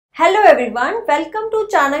Hello everyone, welcome to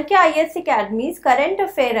Chanakya IAS Academy's Current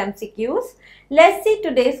Affair MCQs. Let's see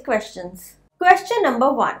today's questions. Question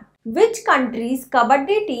number 1. Which country's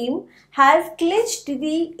Kabaddi team has clinched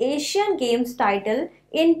the Asian Games title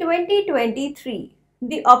in 2023?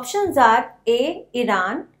 The options are A.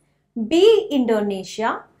 Iran, B.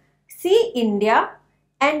 Indonesia, C. India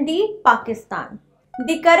and D. Pakistan.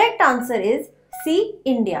 The correct answer is C.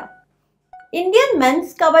 India. Indian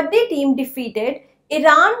men's Kabaddi team defeated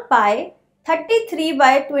Iran by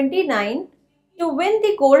 33-29 to win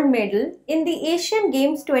the gold medal in the Asian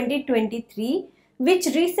Games 2023, which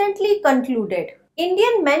recently concluded.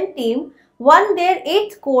 Indian men team won their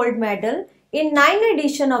 8th gold medal in 9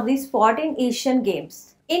 editions of the sport in Asian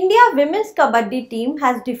Games. India women's Kabaddi team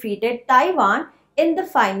has defeated Taiwan in the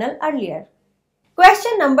final earlier.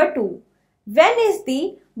 Question number 2. When is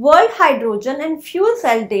the World Hydrogen and Fuel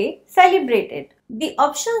Cell Day celebrated? The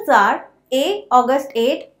options are A. August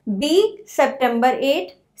 8, B. September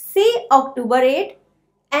 8, C. October 8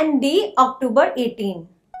 and D. October 18.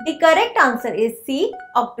 The correct answer is C.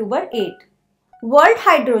 October 8. World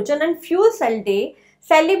Hydrogen and Fuel Cell Day,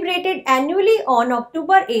 celebrated annually on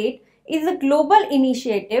October 8, is a global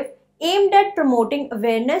initiative aimed at promoting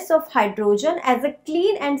awareness of hydrogen as a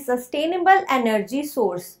clean and sustainable energy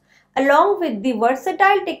source, along with the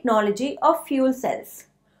versatile technology of fuel cells.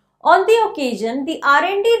 On the occasion, the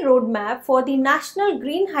R&D roadmap for the National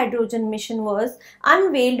Green Hydrogen Mission was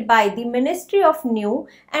unveiled by the Ministry of New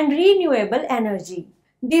and Renewable Energy.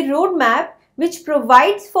 The roadmap, which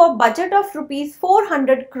provides for a budget of Rs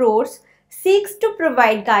 400 crores, seeks to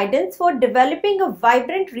provide guidance for developing a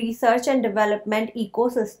vibrant research and development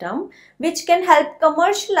ecosystem which can help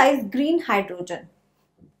commercialize green hydrogen.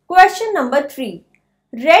 Question number 3.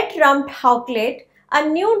 Red-rumped hawklet, a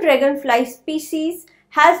new dragonfly species,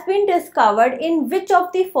 has been discovered in which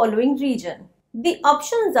of the following region? The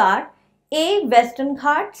options are A. Western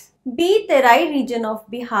Ghats, B. Terai region of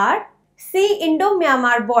Bihar, C.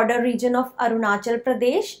 Indo-Myanmar border region of Arunachal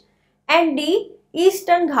Pradesh and D.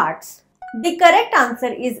 Eastern Ghats. The correct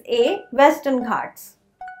answer is A. Western Ghats.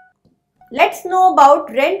 Let's know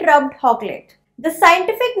about red-rumped hawklet. The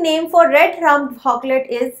scientific name for red-rumped hawklet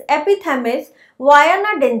is Epithemys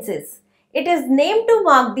vianadensis. It is named to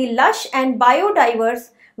mark the lush and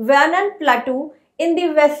biodiverse Vianan Plateau in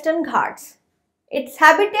the Western Ghats. Its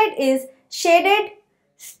habitat is shaded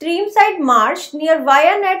streamside marsh near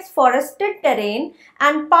Wayanad's forested terrain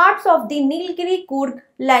and parts of the Nilgiri Coorg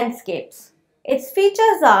landscapes. Its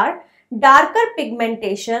features are darker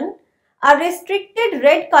pigmentation, a restricted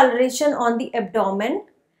red coloration on the abdomen,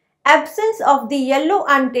 absence of the yellow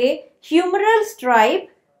ante-humeral stripe.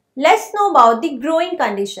 Let's know about the growing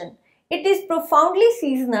condition. It is profoundly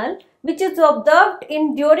seasonal, which is observed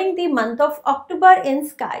during the month of October in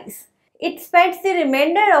skies. It spends the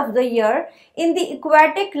remainder of the year in the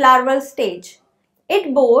aquatic larval stage.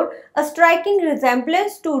 It bore a striking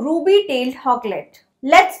resemblance to ruby-tailed hawklet.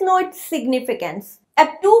 Let's know its significance. A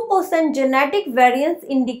 2% genetic variance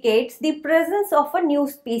indicates the presence of a new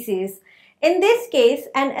species. In this case,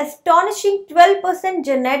 an astonishing 12%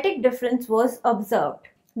 genetic difference was observed.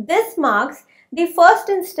 This marks the first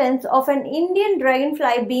instance of an Indian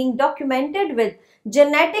dragonfly being documented with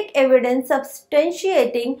genetic evidence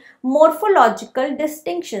substantiating morphological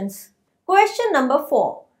distinctions. Question number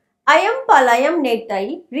 4. Ayampalayam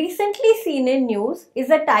netai, recently seen in news, is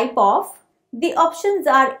a type of. The options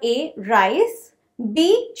are A. Rice,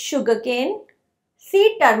 B. Sugarcane,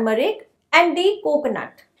 C. Turmeric and D.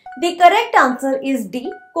 Coconut. The correct answer is D.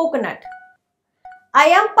 Coconut.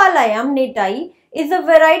 Ayampalayam netai is a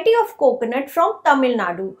variety of coconut from Tamil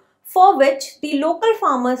Nadu, for which the local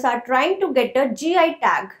farmers are trying to get a GI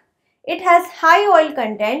tag. It has high oil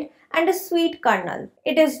content and a sweet kernel.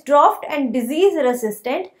 It is drought and disease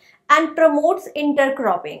resistant and promotes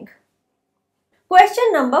intercropping.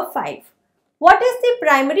 Question number 5. What is the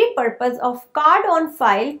primary purpose of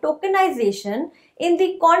card-on-file tokenization in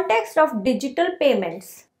the context of digital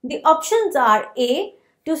payments? The options are A.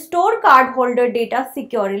 To store cardholder data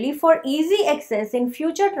securely for easy access in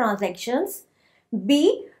future transactions,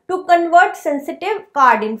 B. To convert sensitive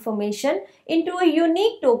card information into a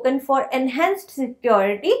unique token for enhanced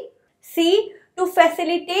security, C. To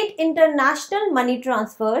facilitate international money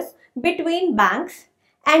transfers between banks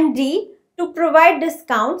and D. To provide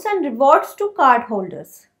discounts and rewards to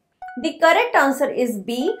cardholders. The correct answer is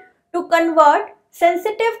B. To convert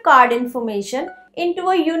sensitive card information into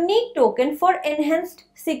a unique token for enhanced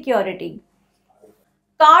security.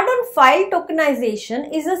 Card-on-file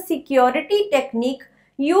tokenization is a security technique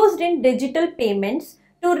used in digital payments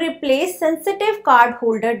to replace sensitive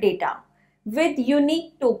cardholder data with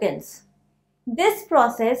unique tokens. This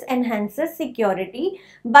process enhances security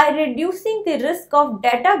by reducing the risk of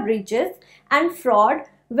data breaches and fraud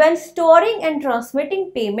when storing and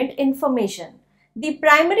transmitting payment information. The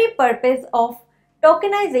primary purpose of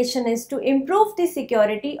tokenization is to improve the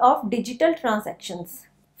security of digital transactions.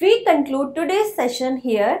 We conclude today's session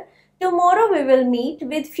here. Tomorrow we will meet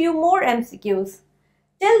with few more MCQs.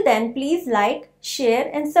 Till then, please like, share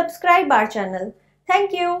and subscribe our channel.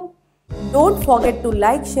 Thank you. Don't forget to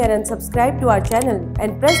like, share and subscribe to our channel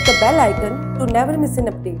and press the bell icon to never miss an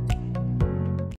update.